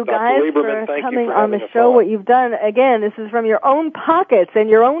thank you, guys, for coming on the show. What you've done, again, this is from your own pockets and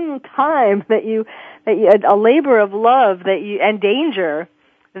your own time that you a labor of love and danger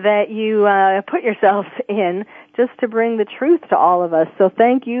that you put yourselves in just to bring the truth to all of us. So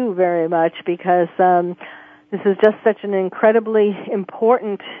thank you very much, because this is just such an incredibly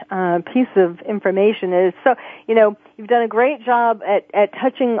important piece of information. It is so, you've done a great job at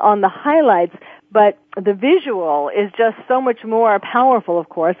touching on the highlights, but the visual is just so much more powerful, of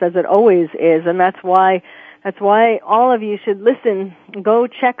course, as it always is, and that's why all of you should listen. Go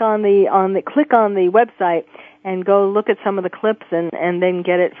check on click on the website and go look at some of the clips and then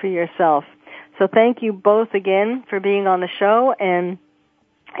get it for yourself. So thank you both again for being on the show, and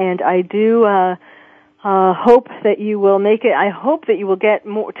I do hope that you will make it. I hope that you will get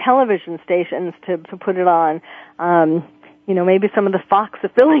more television stations to put it on. Maybe some of the Fox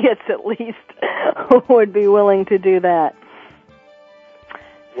affiliates at least would be willing to do that.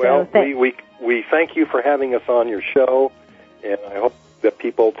 Well, we thank you for having us on your show, and I hope that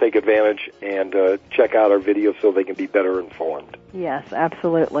people take advantage and check out our videos so they can be better informed. Yes,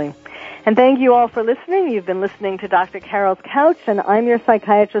 absolutely. And thank you all for listening. You've been listening to Dr. Carol's Couch, and I'm your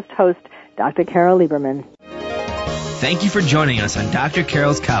psychiatrist host, Dr. Carol Lieberman. Thank you for joining us on Dr.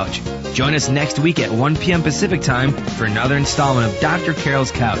 Carol's Couch. Join us next week at 1 p.m. Pacific Time for another installment of Dr.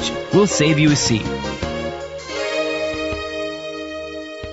 Carol's Couch. We'll save you a seat.